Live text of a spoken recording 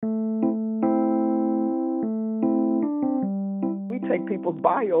take people's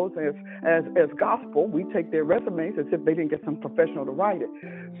bios as gospel. We take their resumes as if they didn't get some professional to write it.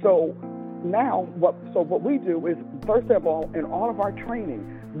 So now, what we do is, first of all, in all of our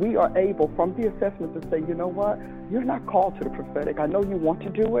training, we are able, from the assessment, to say, you know what, you're not called to the prophetic. I know you want to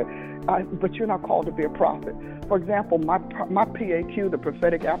do it, but you're not called to be a prophet. For example, my PAQ, the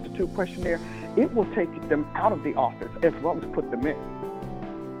Prophetic Aptitude Questionnaire, it will take them out of the office as well as put them in.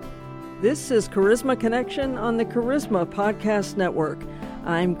 This is Charisma Connection on the Charisma Podcast Network.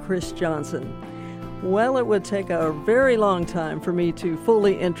 I'm Chris Johnson. Well, it would take a very long time for me to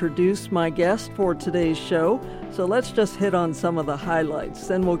fully introduce my guest for today's show, so let's just hit on some of the highlights.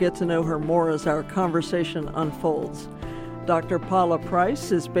 Then we'll get to know her more as our conversation unfolds. Dr. Paula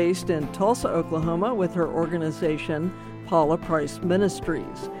Price is based in Tulsa, Oklahoma, with her organization, Paula Price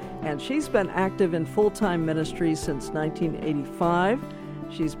Ministries. And she's been active in full-time ministry since 1985.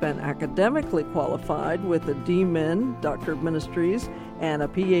 She's been academically qualified with a D.Min., Doctor of Ministries, and a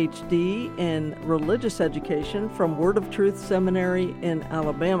Ph.D. in religious education from Word of Truth Seminary in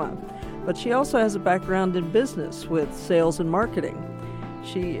Alabama. But she also has a background in business with sales and marketing.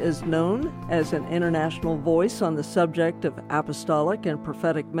 She is known as an international voice on the subject of apostolic and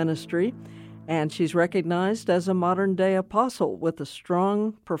prophetic ministry, and she's recognized as a modern-day apostle with a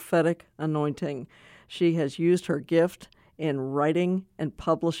strong prophetic anointing. She has used her gift in writing and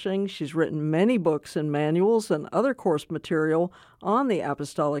publishing. She's written many books and manuals and other course material on the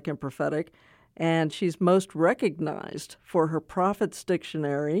apostolic and prophetic, and she's most recognized for her Prophet's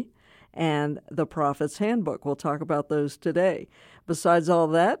Dictionary and the Prophet's Handbook. We'll talk about those today. Besides all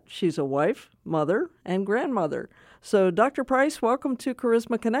that, she's a wife, mother, and grandmother. So, Dr. Price, welcome to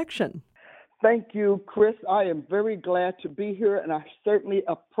Charisma Connection. Thank you, Chris. I am very glad to be here, and I certainly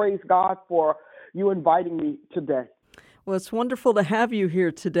praise God for you inviting me today. Well, it's wonderful to have you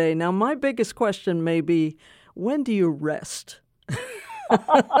here today. Now, my biggest question may be, when do you rest?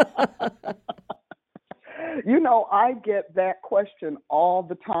 You know, I get that question all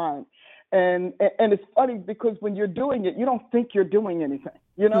the time. And it's funny because when you're doing it, you don't think you're doing anything.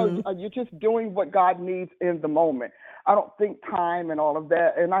 You know, You're just doing what God needs in the moment. I don't think time and all of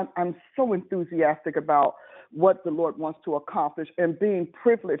that. And I'm so enthusiastic about what the Lord wants to accomplish and being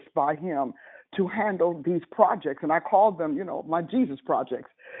privileged by Him to handle these projects. And I call them, my Jesus projects.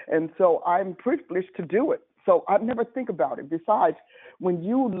 And so I'm privileged to do it. So I never think about it. Besides, when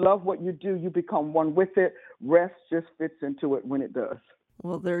you love what you do, you become one with it. Rest just fits into it when it does.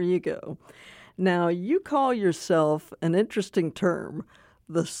 Well, there you go. Now, you call yourself, an interesting term,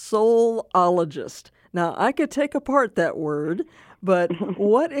 the soulologist. Now, I could take apart that word, but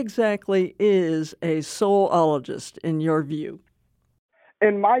what exactly is a soulologist in your view?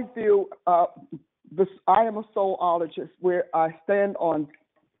 In my view, I am a soulologist where I stand on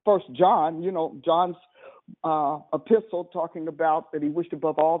 1 John, John's epistle talking about that he wished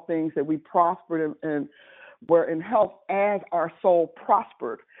above all things that we prospered and were in health as our soul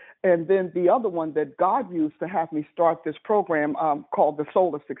prospered. And then the other one that God used to have me start this program called the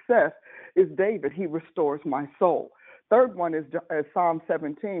Soul of Success is David. He restores my soul. Third one is Psalm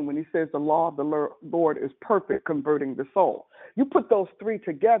 17 when he says the law of the Lord is perfect, converting the soul. You put those three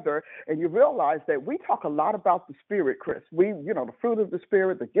together and you realize that we talk a lot about the Spirit, Chris. The fruit of the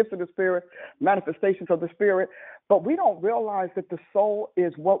Spirit, the gifts of the Spirit, manifestations of the Spirit, but we don't realize that the soul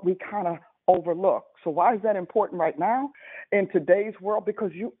is what we kind of overlook. So why is that important right now in today's world?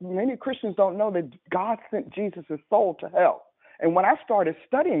 Because many Christians don't know that God sent Jesus' soul to hell. And when I started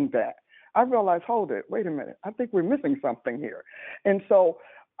studying that, I realized, hold it, wait a minute, I think we're missing something here. And so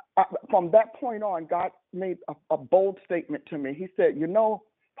from that point on, God made a bold statement to me. He said,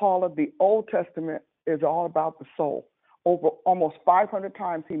 Paula, the Old Testament is all about the soul. Over almost 500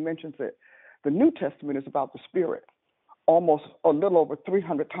 times he mentions it. The New Testament is about the Spirit. Almost a little over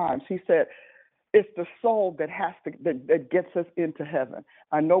 300 times. He said, it's the soul that gets us into heaven.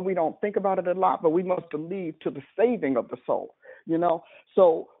 I know we don't think about it a lot, but we must believe to the saving of the soul,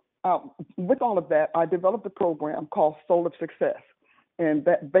 So with all of that, I developed a program called Soul of Success. And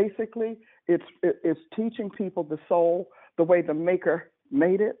that basically it's teaching people the soul, the way the Maker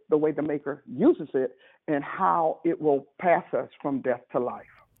made it, the way the Maker uses it, and how it will pass us from death to life.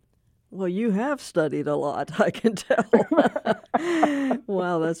 Well, you have studied a lot, I can tell.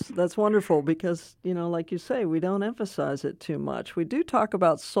 Wow, that's wonderful because, like you say, we don't emphasize it too much. We do talk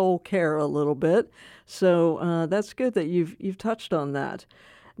about soul care a little bit, so that's good that you've touched on that.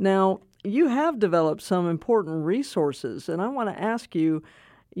 Now, you have developed some important resources, and I want to ask you,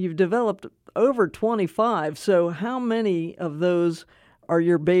 you've developed over 25, so how many of those are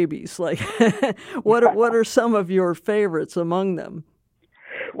your babies? Like, what are some of your favorites among them?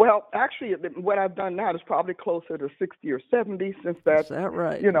 Well, actually, what I've done now is probably closer to 60 or 70 since Is that, that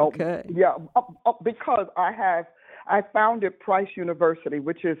right? you know, Okay. yeah, because I founded Price University,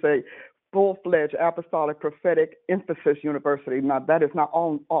 which is a full-fledged apostolic prophetic emphasis university. Now, that is not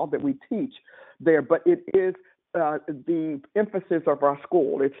all that we teach there, but it is the emphasis of our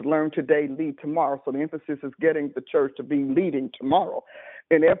school. It's learn today, lead tomorrow. So the emphasis is getting the church to be leading tomorrow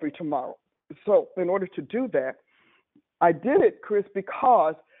and every tomorrow. So in order to do that, I did it, Chris,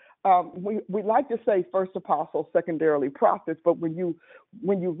 because we like to say first apostles, secondarily prophets, but when you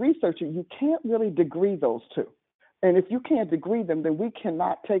research it, you can't really degree those two. And if you can't degree them, then we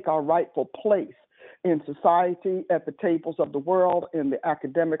cannot take our rightful place in society, at the tables of the world, in the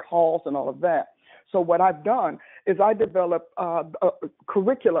academic halls, and all of that. So what I've done is I developed a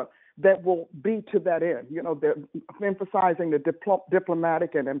curricula that will be to that end. You know, they're emphasizing the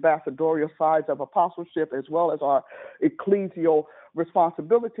diplomatic and ambassadorial sides of apostleship, as well as our ecclesial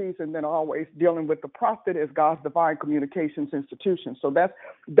responsibilities, and then always dealing with the prophet as God's divine communications institution. So that's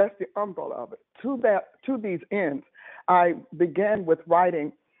the umbrella of it. To these ends, I began with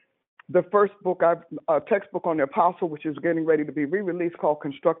writing the first book, a textbook on the apostle, which is getting ready to be re-released, called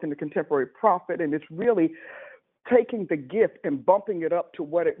Constructing the Contemporary Prophet, and it's really taking the gift and bumping it up to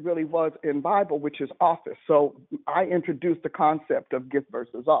what it really was in Bible, which is office. So I introduced the concept of gift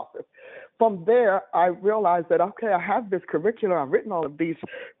versus office. From there, I realized that, okay, I have this curriculum, I've written all of these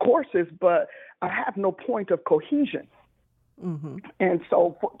courses, but I have no point of cohesion. Mm-hmm. And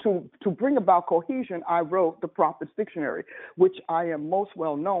so to bring about cohesion, I wrote the Prophet's Dictionary, which I am most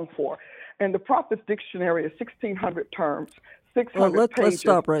well known for. And the Prophet's Dictionary is 1,600 terms, 600 pages. Let's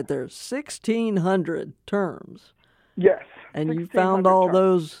stop right there. 1,600 terms. Yes. And you found all terms.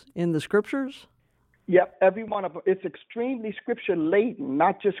 those in the scriptures? Yep, every one of them. It's extremely scripture laden,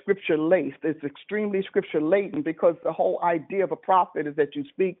 not just scripture laced. It's extremely scripture laden because the whole idea of a prophet is that you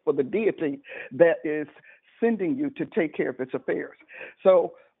speak for the deity that is sending you to take care of its affairs.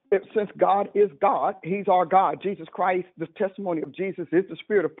 So since God is God, he's our God. Jesus Christ, the testimony of Jesus is the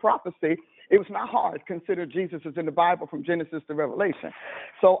spirit of prophecy. It was not hard to consider Jesus is in the Bible from Genesis to Revelation.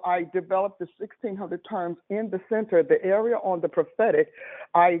 So I developed the 1,600 terms in the center, the area on the prophetic.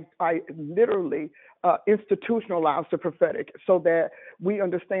 I literally institutionalized the prophetic so that we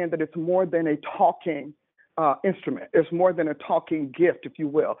understand that it's more than a talking instrument. It's more than a talking gift, if you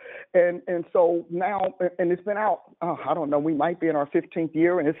will. And so now, and it's been out, I don't know, we might be in our 15th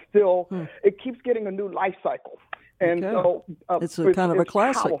year, and it's still, it keeps getting a new life cycle. And so it's kind of a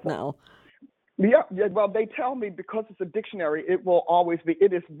classic powerful now. Yeah, well, they tell me because it's a dictionary, it will always be,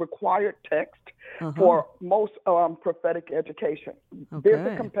 it is required text for most prophetic education. Okay.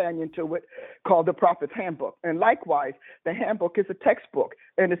 There's a companion to it called the Prophet's Handbook. And likewise, the handbook is a textbook,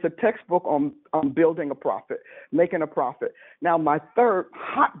 and it's a textbook on building a prophet, making a prophet. Now, my third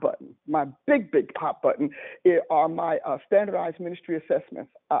hot button, my big hot button, are my standardized ministry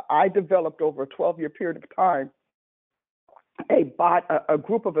assessments. I developed over a 12-year period of time a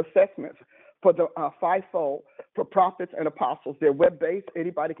group of assessments for the fivefold, for prophets and apostles. They're web-based.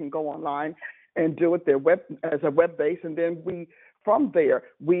 Anybody can go online and do it. They're web-based, and then from there,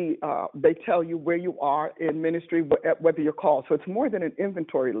 they tell you where you are in ministry, whether you're called. So it's more than an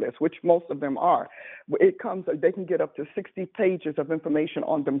inventory list, which most of them are. They can get up to 60 pages of information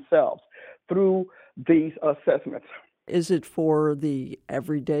on themselves through these assessments. Is it for the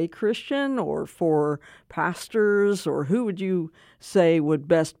everyday Christian or for pastors, or who would you say would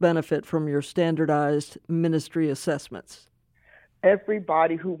best benefit from your standardized ministry assessments?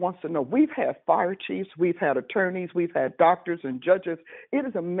 Everybody who wants to know. We've had fire chiefs, we've had attorneys, we've had doctors and judges. It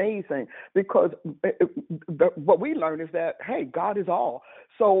is amazing because what we learn is that, hey, God is all.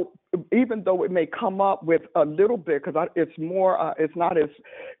 So even though it may come up with a little bit, because it's not as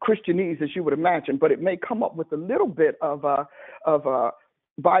Christianese as you would imagine, but it may come up with a little bit of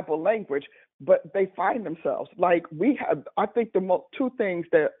Bible language, but they find themselves like we have. I think two things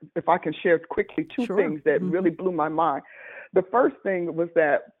that, if I can share quickly, things that really blew my mind. The first thing was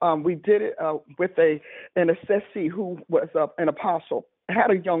that we did it with an assessee who was an apostle, had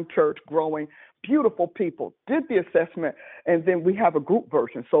a young church growing, beautiful people, did the assessment, and then we have a group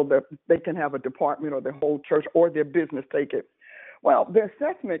version so that they can have a department or their whole church or their business take it. Well, the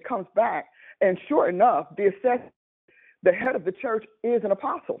assessment comes back, and sure enough, the head of the church is an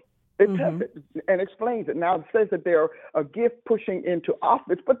apostle. It tests it and explains it. Now it says that they're a gift pushing into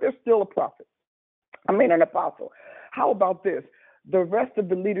office, but they're still an apostle. How about this? The rest of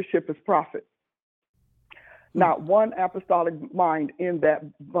the leadership is prophet. Not one apostolic mind in that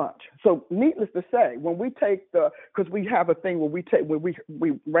bunch. So needless to say, when we take because we have a thing where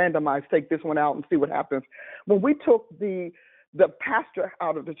we randomize, take this one out and see what happens. When we took the the pastor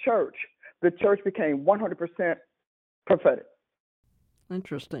out of the church became 100% prophetic.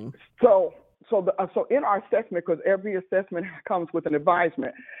 Interesting. So in our assessment, because every assessment comes with an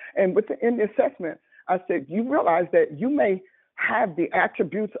advisement, and in the assessment, I said, you realize that you may have the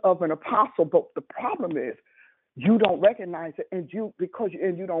attributes of an apostle, but the problem is you don't recognize it, and you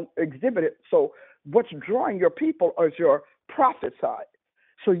don't exhibit it. So what's drawing your people is your prophet side.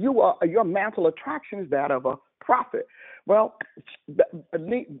 So your mantle attraction is that of a prophet. Well, you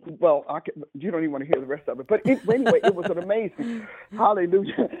don't even want to hear the rest of it. But anyway, it was an amazing,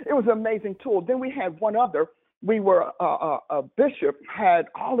 hallelujah. It was an amazing tool. Then we had one other. We were a bishop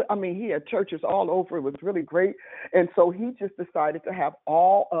he had churches all over. It was really great. And so he just decided to have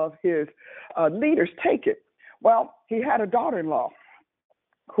all of his leaders take it. Well, he had a daughter-in-law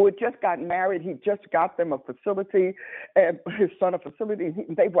who had just gotten married. He just got them a facility, and his son a facility.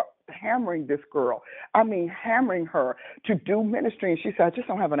 They were hammering this girl. Hammering her to do ministry. And she said, I just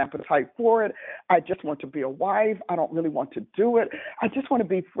don't have an appetite for it. I just want to be a wife. I don't really want to do it. I just want to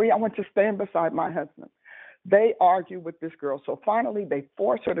be free. I want to stand beside my husband. They argue with this girl. So finally, they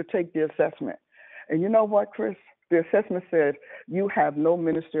force her to take the assessment. And you know what, Chris? The assessment said, you have no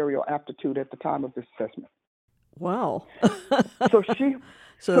ministerial aptitude at the time of this assessment. Wow.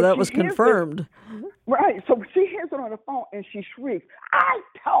 So that was confirmed. Right. So she hears it on the phone and she shrieks, I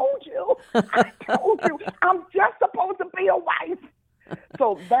told you, I'm just supposed to be a wife.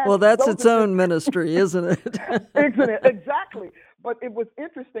 So that's its own ministry, isn't it? Isn't it? Exactly. But it was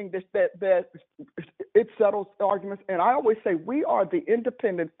interesting that it settles arguments. And I always say we are the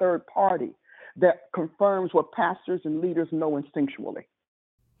independent third party that confirms what pastors and leaders know instinctually.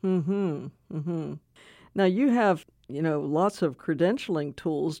 Mm-hmm. Mm-hmm. Now, you have, lots of credentialing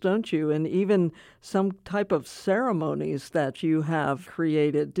tools, don't you? And even some type of ceremonies that you have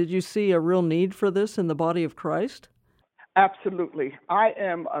created. Did you see a real need for this in the body of Christ? Absolutely. I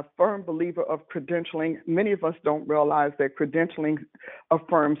am a firm believer of credentialing. Many of us don't realize that credentialing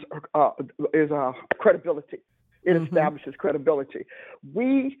affirms credibility. It establishes credibility.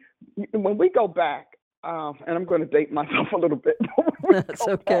 When we go back, and I'm going to date myself a little bit. That's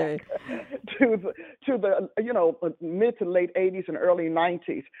okay. To the mid to late 80s and early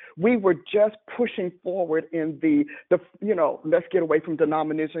 90s, we were just pushing forward in the let's get away from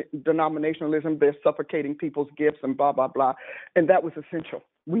denominationalism. They're suffocating people's gifts and blah blah blah, and that was essential.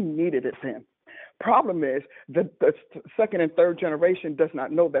 We needed it then. Problem is the second and third generation does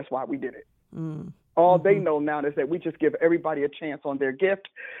not know that's why we did it. All they know now is that we just give everybody a chance on their gift.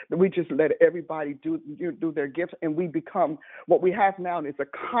 We just let everybody do their gifts, and we become what we have now is a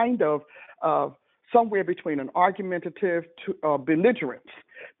kind of somewhere between an argumentative to belligerence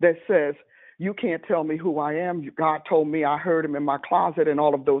that says, you can't tell me who I am. God told me, I heard him in my closet, and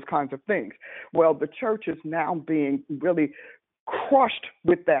all of those kinds of things. Well, the church is now being really crushed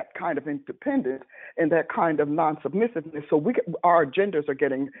with that kind of independence and that kind of non-submissiveness. So our agendas are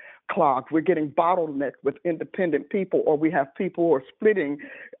getting clogged. We're getting bottlenecked with independent people, or we have people who are splitting.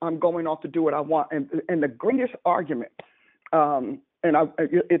 I'm going off to do what I want. And the greatest argument,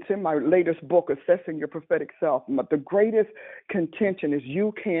 it's in my latest book, Assessing Your Prophetic Self. The greatest contention is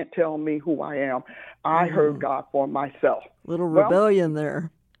you can't tell me who I am. I heard God for myself. Little rebellion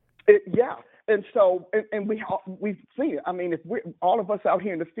there. Yeah. And so, and we've seen it. If all of us out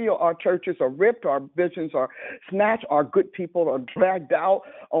here in the field, our churches are ripped, our visions are snatched, our good people are dragged out,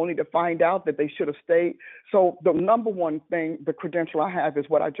 only to find out that they should have stayed. So the number one thing, the credential I have is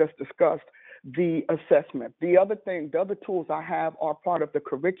what I just discussed, the assessment. The other tools I have are part of the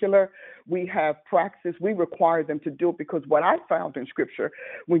curricular. We have practice. We require them to do it because what I found in Scripture,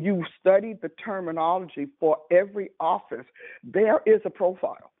 when you study the terminology for every office, there is a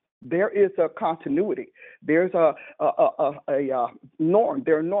profile. There is a continuity. There's a norm.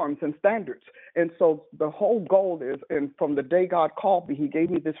 There are norms and standards. And so the whole goal is, and from the day God called me, he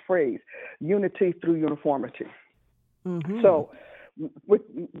gave me this phrase, unity through uniformity. So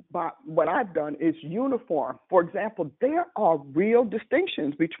what I've done is uniform. For example, there are real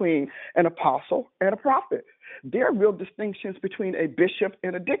distinctions between an apostle and a prophet. There are real distinctions between a bishop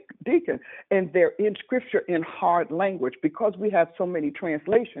and a deacon, and they're in Scripture in hard language. Because we have so many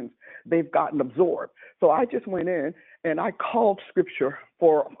translations, they've gotten absorbed. So I just went in and I called Scripture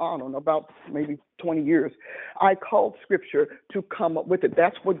for, about maybe 20 years. I called Scripture to come up with it.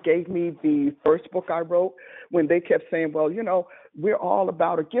 That's what gave me the first book I wrote, when they kept saying, well, we're all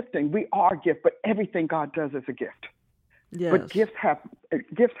about a gifting. We are a gift, but everything God does is a gift. But Yes.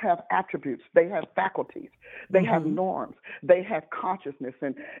 gifts have attributes. They have faculties. They have Mm-hmm. norms. They have consciousness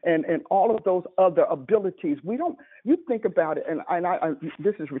and all of those other abilities. We don't. You think about it, and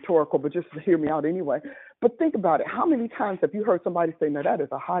this is rhetorical, but just hear me out anyway. But think about it. How many times have you heard somebody say, "Now that is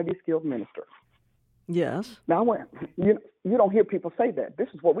a highly skilled minister"? Yes. Now, when you don't hear people say that. This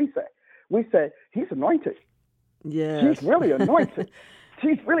is what we say. We say he's anointed. She's Yes. really anointed.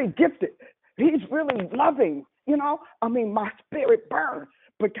 She's really gifted. He's really loving. I mean, my spirit burns.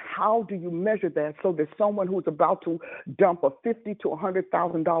 But how do you measure that so that someone who's about to dump a $50,000 to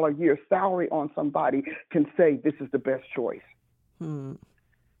 $100,000 a year salary on somebody can say this is the best choice? Hmm.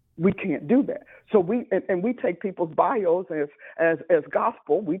 We can't do that. So we take people's bios as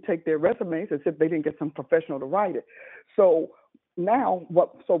gospel. We take their resumes as if they didn't get some professional to write it. So now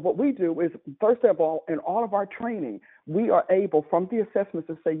what we do is, first of all, in all of our training, we are able from the assessments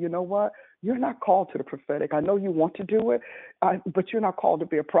to say, you know what, you're not called to the prophetic. I know you want to do it, but you're not called to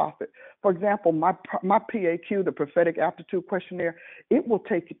be a prophet. For example, my PAQ, the prophetic aptitude questionnaire, it will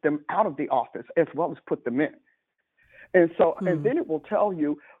take them out of the office as well as put them in. And so, and then it will tell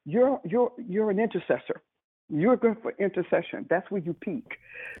you you're an intercessor. You're good for intercession. That's where you peak.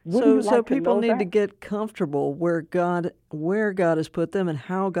 Wouldn't you So like to people know need to that? get comfortable where God has put them and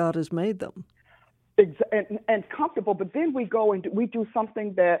how God has made them. And comfortable, but then we go and we do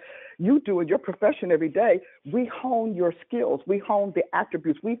something that you do in your profession every day. We hone your skills. We hone the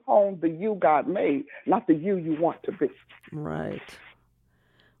attributes. We hone the you God made, not the you want to be. Right.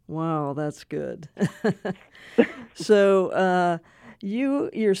 Wow, that's good. So, you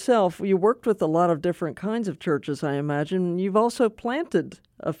yourself, you worked with a lot of different kinds of churches, I imagine. You've also planted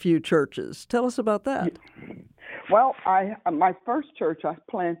a few churches. Tell us about that. Well, my first church I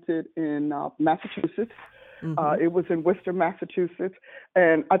planted in Massachusetts. Mm-hmm. It was in Worcester, Massachusetts,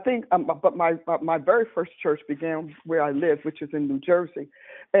 and I think, but my very first church began where I live, which is in New Jersey.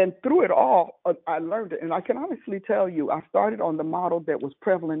 And through it all, I learned it, and I can honestly tell you, I started on the model that was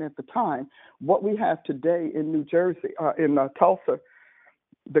prevalent at the time. What we have today in New Jersey, in Tulsa,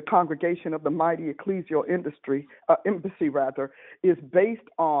 the Congregation of the Mighty Ecclesial Embassy, is based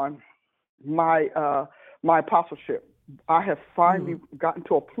on my apostleship. I have finally gotten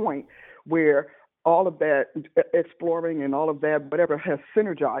to a point where all of that exploring and all of that, whatever, has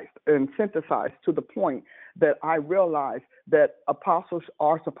synergized and synthesized to the point that I realize that apostles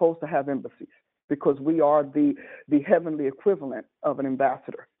are supposed to have embassies because we are the heavenly equivalent of an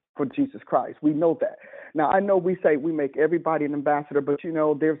ambassador for Jesus Christ. We know that. Now, I know we say we make everybody an ambassador, but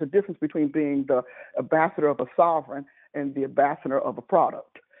there's a difference between being the ambassador of a sovereign and the ambassador of a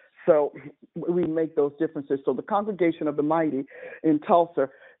product. So we make those differences. So the Congregation of the Mighty in Tulsa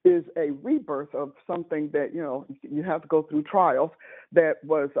is a rebirth of something that, you have to go through trials that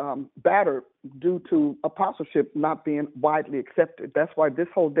was battered due to apostleship not being widely accepted. That's why this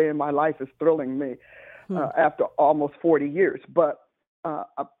whole day in my life is thrilling me after almost 40 years. But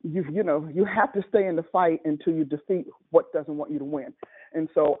you have to stay in the fight until you defeat what doesn't want you to win. And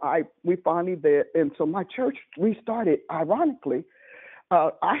so we finally did. And so my church restarted, ironically.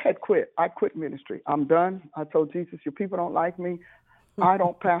 I had quit. I quit ministry. I'm done. I told Jesus, your people don't like me. I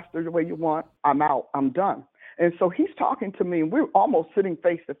don't pastor the way you want. I'm out. I'm done. And so he's talking to me, and we're almost sitting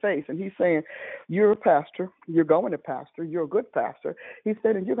face to face. And he's saying, you're a pastor. You're going to pastor. You're a good pastor. He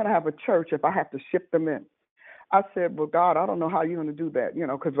said, and you're going to have a church if I have to ship them in. I said, well, God, I don't know how you're going to do that,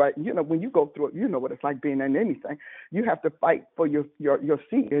 because when you go through it, you know what it's like being in anything. You have to fight for your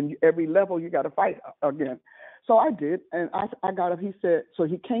seat, and every level you got to fight again. So I did, and I got up. He said, so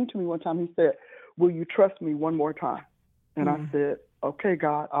he came to me one time. He said, will you trust me one more time? And I said, okay,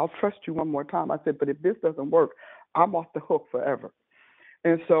 God, I'll trust you one more time. I said, but if this doesn't work, I'm off the hook forever.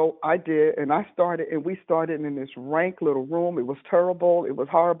 And so I did, and we started in this rank little room. It was terrible. It was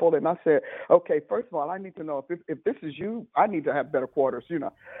horrible. And I said, okay, first of all, I need to know if this is you, I need to have better quarters,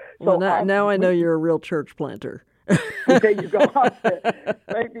 So Well, now I know you're a real church planter. There you go. I said,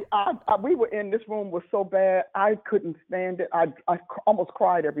 baby, we were in this room was so bad, I couldn't stand it. I almost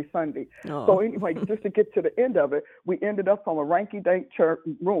cried every Sunday. Oh. So anyway, just to get to the end of it, we ended up from a ranky-dank church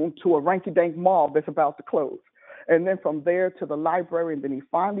room to a ranky-dank mall that's about to close. And then from there to the library, and then he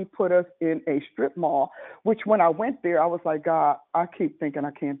finally put us in a strip mall, which when I went there, I was like, God, I keep thinking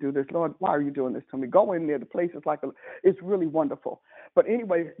I can't do this. Lord, why are you doing this to me? Go in there. The place is it's really wonderful. But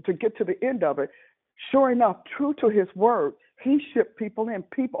anyway, to get to the end of it, sure enough, true to his word, he shipped people in.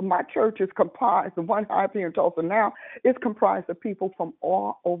 My church is comprised, the one I have here in Tulsa now, is comprised of people from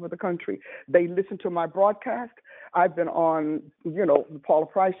all over the country. They listen to my broadcast. I've been on, the Paula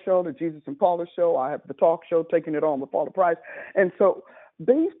Price show, the Jesus and Paula show. I have the talk show, Taking It On with Paula Price. And so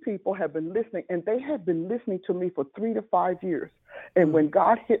these people have been listening, and they have been listening to me for 3 to 5 years. And when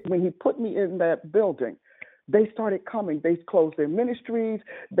he put me in that building, they started coming. They closed their ministries.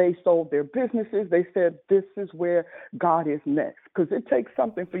 They sold their businesses. They said, this is where God is next, because it takes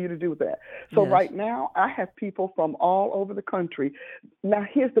something for you to do that. So Yes. right now, I have people from all over the country. Now,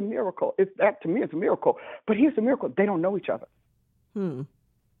 here's the miracle. That to me is a miracle. But here's the miracle. They don't know each other.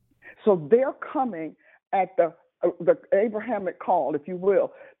 So they're coming at the Abrahamic call, if you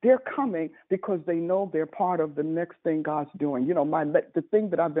will. They're coming because they know they're part of the next thing God's doing. You know, the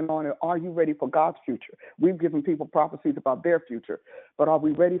thing that I've been on is, are you ready for God's future? We've given people prophecies about their future, but are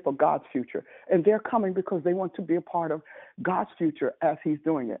we ready for God's future? And they're coming because they want to be a part of God's future as he's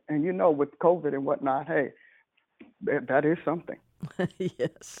doing it. And you know, with COVID and whatnot, hey, that is something.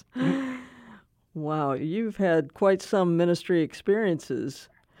 Yes. Wow, you've had quite some ministry experiences.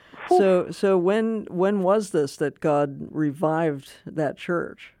 So when was this that God revived that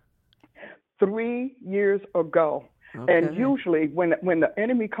church? 3 years ago. Okay. And usually when the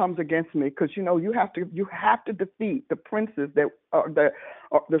enemy comes against me, because you know you have to defeat the princes that are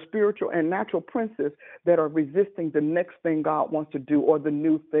the spiritual and natural princes that are resisting the next thing God wants to do, or the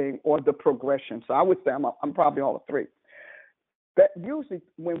new thing, or the progression. So I would say I'm probably all three. That usually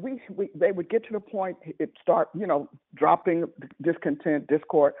when they would get to the point, it start, you know, dropping discontent,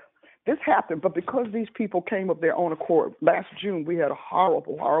 discord. This happened, but because these people came of their own accord, last June we had a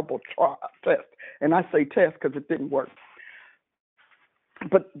horrible test. And I say test because it didn't work.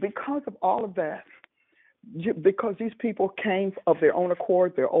 But because of all of that, because these people came of their own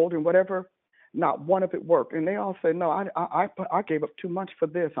accord, they're old and whatever, not one of it worked. And they all said, no, I gave up too much for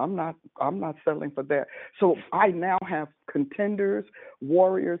this. I'm not settling for that. So I now have contenders,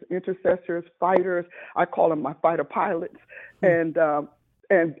 warriors, intercessors, fighters. I call them my fighter pilots. And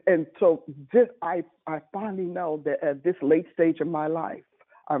so this, I finally know that at this late stage of my life,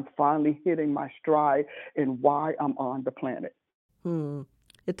 I'm finally hitting my stride in why I'm on the planet.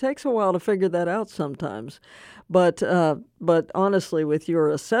 It takes a while to figure that out sometimes, but honestly, with your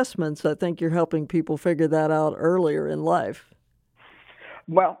assessments, I think you're helping people figure that out earlier in life.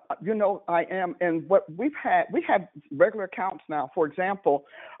 Well, you know, I am, and what we have regular accounts now. For example,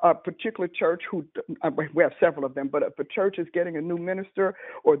 a particular church we have several of them, but if a church is getting a new minister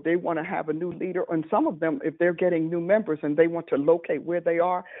or they want to have a new leader, and some of them, if they're getting new members and they want to locate where they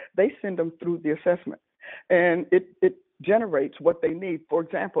are, they send them through the assessment, and it generates what they need. For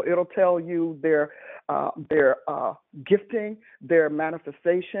example, it'll tell you their gifting, their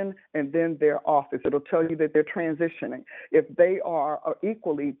manifestation, and then their office. It'll tell you that they're transitioning. If they are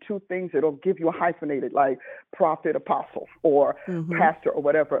equally two things, it'll give you a hyphenated, like prophet, apostle, or pastor, or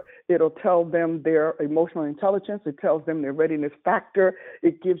whatever. It'll tell them their emotional intelligence. It tells them their readiness factor.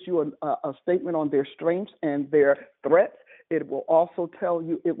 It gives you a statement on their strengths and their threats. It will also tell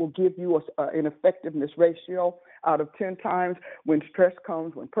you, it will give you an effectiveness ratio out of 10 times. When stress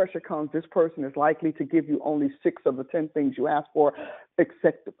comes, when pressure comes, this person is likely to give you only 6 of the 10 things you ask for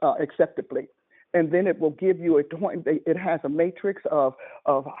acceptably. And then it will give you it has a matrix of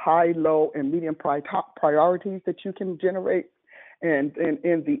high, low, and medium priorities that you can generate. And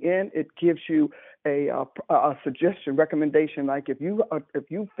in the end, it gives you a suggestion, recommendation, like if you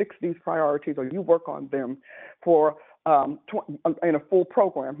fix these priorities or you work on them for in a full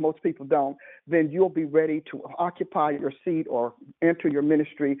program, most people don't, then you'll be ready to occupy your seat or enter your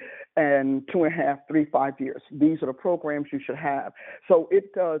ministry in 2.5, 3, 5 years. These are the programs you should have. So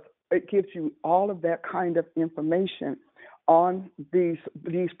it gives you all of that kind of information on these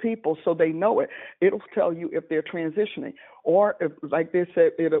people, so they know it. It'll tell you if they're transitioning, or if, like they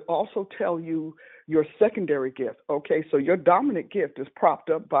said, it'll also tell you your secondary gift. Okay, so your dominant gift is propped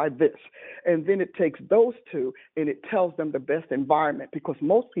up by this, and then it takes those two and it tells them the best environment, because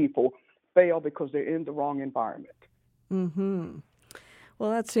most people fail because they're in the wrong environment. Well,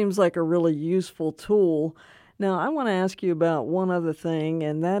 that seems like a really useful tool. Now, I want to ask you about one other thing,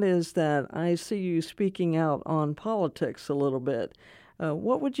 and that is that I see you speaking out on politics a little bit.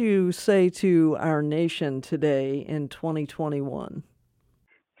 What would you say to our nation today in 2021?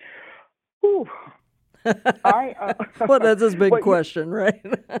 Well, that's a big question, right?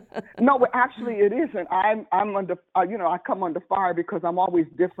 No, actually, it isn't. I'm under, I come under fire because I'm always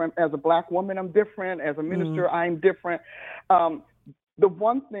different. As a Black woman, I'm different. As a minister, I'm different. The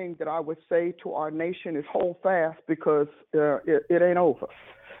one thing that I would say to our nation is hold fast, because it ain't over.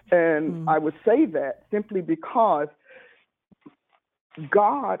 And I would say that simply because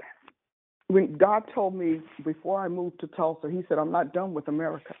when God told me before I moved to Tulsa, he said, I'm not done with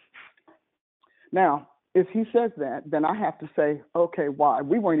America. Now, if he says that, then I have to say, okay, why?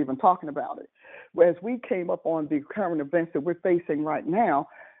 We weren't even talking about it. as we came up on the current events that we're facing right now,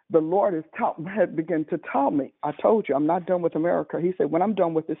 the Lord had begun to tell me, I told you, I'm not done with America. He said, when I'm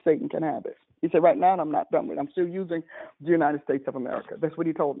done with this, Satan can have it. He said, right now, I'm not done with it. I'm still using the United States of America. That's what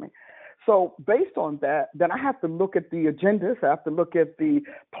he told me. So based on that, then I have to look at the agendas. I have to look at the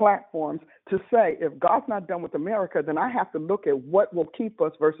platforms to say, if God's not done with America, then I have to look at what will keep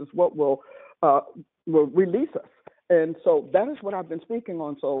us versus what will release us. And so that is what I've been speaking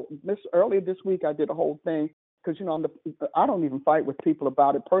on. So earlier this week, I did a whole thing because, I don't even fight with people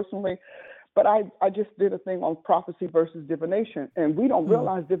about it personally. But I just did a thing on prophecy versus divination. And we don't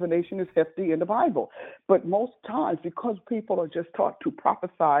realize divination is hefty in the Bible. But most times, because people are just taught to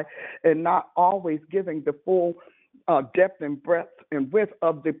prophesy and not always giving the full depth and breadth and width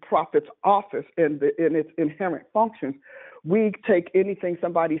of the prophet's office and its inherent functions, we take anything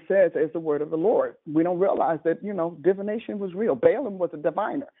somebody says as the word of the Lord. We don't realize that, divination was real. Balaam was a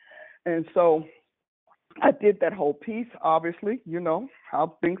diviner. And so I did that whole piece, obviously,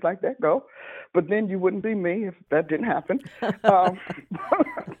 how things like that go. But then you wouldn't be me if that didn't happen.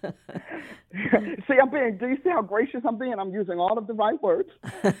 See, do you see how gracious I'm being? I'm using all of the right words.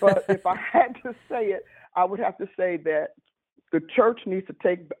 But if I had to say it, I would have to say that the church needs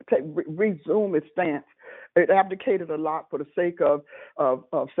to resume its stance. It abdicated a lot for the sake of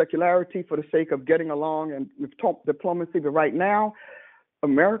secularity, for the sake of getting along and diplomacy. But right now,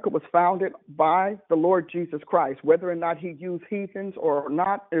 America was founded by the Lord Jesus Christ. Whether or not he used heathens or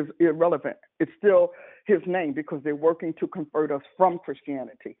not is irrelevant. It's still his name because they're working to convert us from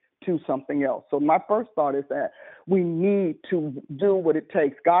Christianity to something else. So my first thought is that we need to do what it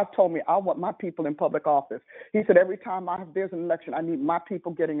takes. God told me I want my people in public office. He said every time there's an election, I need my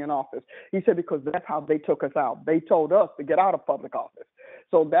people getting in office. He said because that's how they took us out. They told us to get out of public office.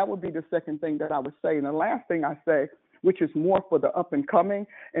 So that would be the second thing that I would say. And the last thing I say, which is more for the up and coming,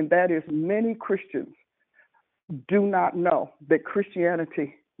 and that is many Christians do not know that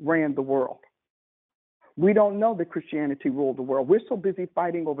Christianity ran the world. We don't know that Christianity ruled the world. We're so busy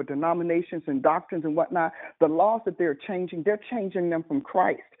fighting over denominations and doctrines and whatnot. The laws that they're changing them from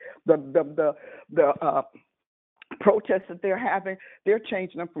Christ. The protests that they're having, they're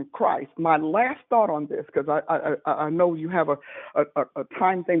changing them from Christ. My last thought on this, because I know you have a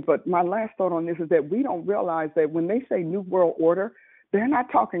time thing, but my last thought on this is that we don't realize that when they say New World Order, they're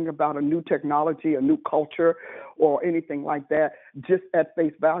not talking about a new technology, a new culture, or anything like that, just at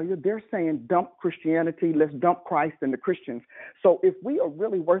face value. They're saying dump Christianity, let's dump Christ and the Christians. So if we are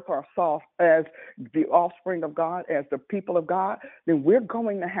really worth our salt as the offspring of God, as the people of God, then we're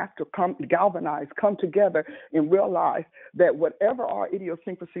going to have to come together and realize that whatever our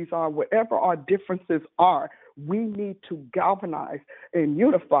idiosyncrasies are, whatever our differences are, we need to galvanize and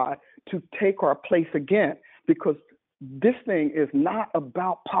unify to take our place again, because this thing is not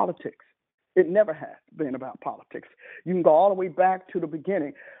about politics. It never has been about politics. You can go all the way back to the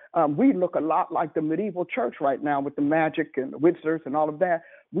beginning. We look a lot like the medieval church right now with the magic and the wizards and all of that.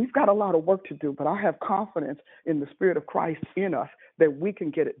 We've got a lot of work to do, but I have confidence in the Spirit of Christ in us that we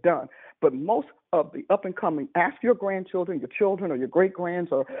can get it done. But most of the up and coming, ask your grandchildren, your children, or your great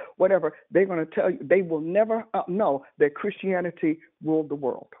grands, or whatever, they're going to tell you they will never know that Christianity ruled the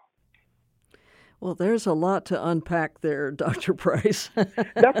world. Well, there's a lot to unpack there, Dr. Price.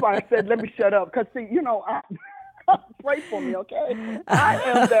 That's why I said, let me shut up. Because, see, pray for me, okay? I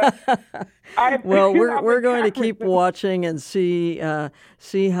am the... Well, we're going to keep watching and see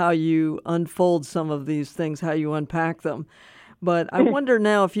how you unfold some of these things, how you unpack them. But I wonder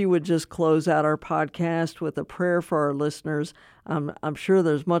now if you would just close out our podcast with a prayer for our listeners. I'm sure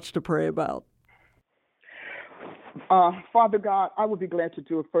there's much to pray about. Father God, I would be glad to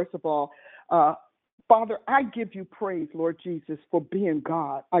do it. First of all, Father, I give you praise, Lord Jesus, for being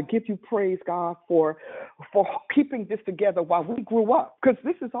God. I give you praise, God, for keeping this together while we grew up, because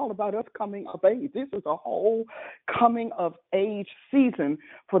this is all about us coming of age. This is a whole coming of age season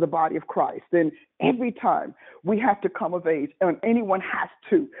for the body of Christ. And every time we have to come of age, and anyone has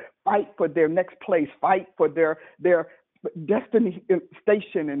to fight for their next place, fight for their destiny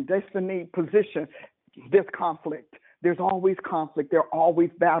station and destiny position, there's conflict. There's always conflict. There are always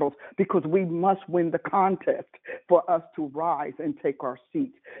battles, because we must win the contest for us to rise and take our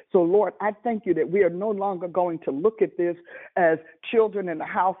seat. So, Lord, I thank you that we are no longer going to look at this as children in the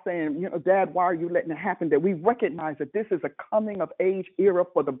house saying, Dad, why are you letting it happen? That we recognize that this is a coming of age era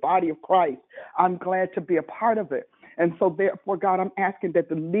for the body of Christ. I'm glad to be a part of it. And so therefore, God, I'm asking that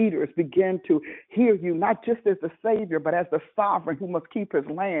the leaders begin to hear you, not just as the Savior, but as the sovereign who must keep his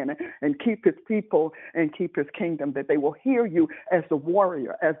land and keep his people and keep his kingdom, that they will hear you as the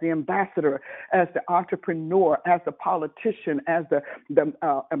warrior, as the ambassador, as the entrepreneur, as the politician, as the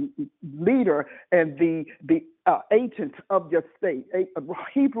leader and the agent of your state.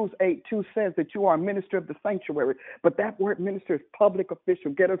 Hebrews 8:2 says that you are a minister of the sanctuary, but that word minister is public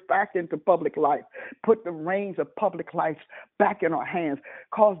official. Get us back into public life. Put the reins of public life back in our hands.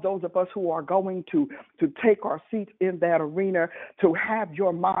 Cause those of us who are going to take our seats in that arena to have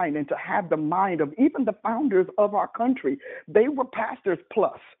your mind and to have the mind of even the founders of our country. They were pastors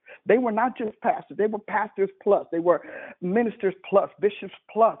plus. They were not just pastors. They were pastors plus. They were ministers plus, bishops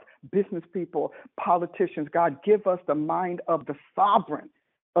plus, business people, politicians. God, give us the mind of the sovereign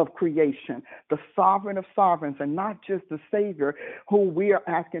of creation, the sovereign of sovereigns, and not just the Savior who we are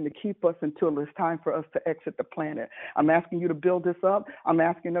asking to keep us until it's time for us to exit the planet. I'm asking you to build this up. I'm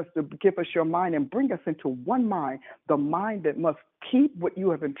asking us to give us your mind and bring us into one mind, the mind that must keep what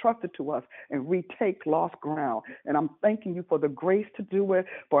you have entrusted to us and retake lost ground. And I'm thanking you for the grace to do it,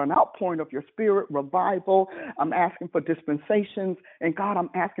 for an outpouring of your spirit, revival. I'm asking for dispensations. And God,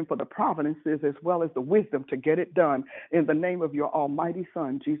 I'm asking for the providences as well as the wisdom to get it done. In the name of your almighty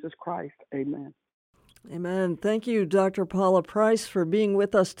Son, Jesus Christ. Amen. Amen. Thank you, Dr. Paula Price, for being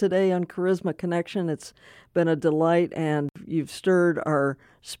with us today on Charisma Connection. It's been a delight, and you've stirred our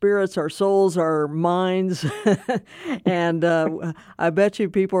spirits, our souls, our minds. And I bet you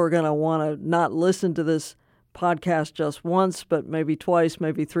people are going to want to not listen to this podcast just once, but maybe twice,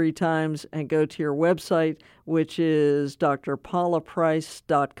 maybe 3 times, and go to your website, which is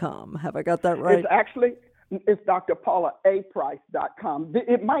drpaulaprice.com. Have I got that right? It's drpaulaaprice.com.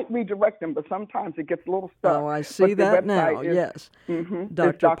 It might redirect them, but sometimes it gets a little stuck. Oh, I see that now. Yes.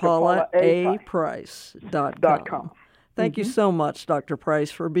 drpaulaaprice.com. Thank you so much, Dr.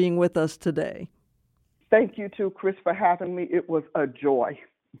 Price, for being with us today. Thank you too, Chris, for having me. It was a joy.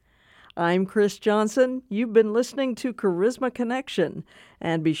 I'm Chris Johnson. You've been listening to Charisma Connection,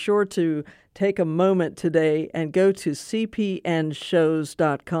 and be sure to take a moment today and go to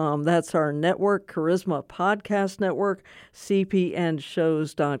cpnshows.com. That's our network, Charisma Podcast Network,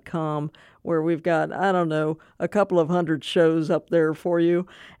 cpnshows.com, where we've got, a couple of hundred shows up there for you,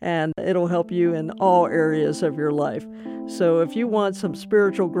 and it'll help you in all areas of your life. So if you want some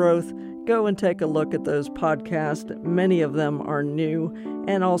spiritual growth, go and take a look at those podcasts. Many of them are new,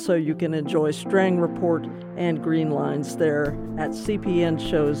 and also you can enjoy Strang Report and Green Lines there at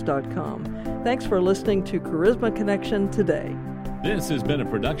cpnshows.com. Thanks for listening to Charisma Connection today. This has been a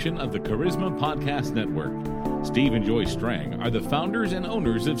production of the Charisma Podcast Network. Steve and Joy Strang are the founders and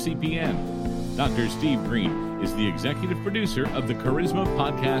owners of CPN. Dr. Steve Green is the executive producer of the Charisma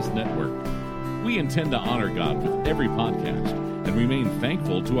Podcast Network. We intend to honor God with every podcast and remain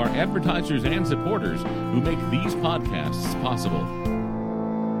thankful to our advertisers and supporters who make these podcasts possible.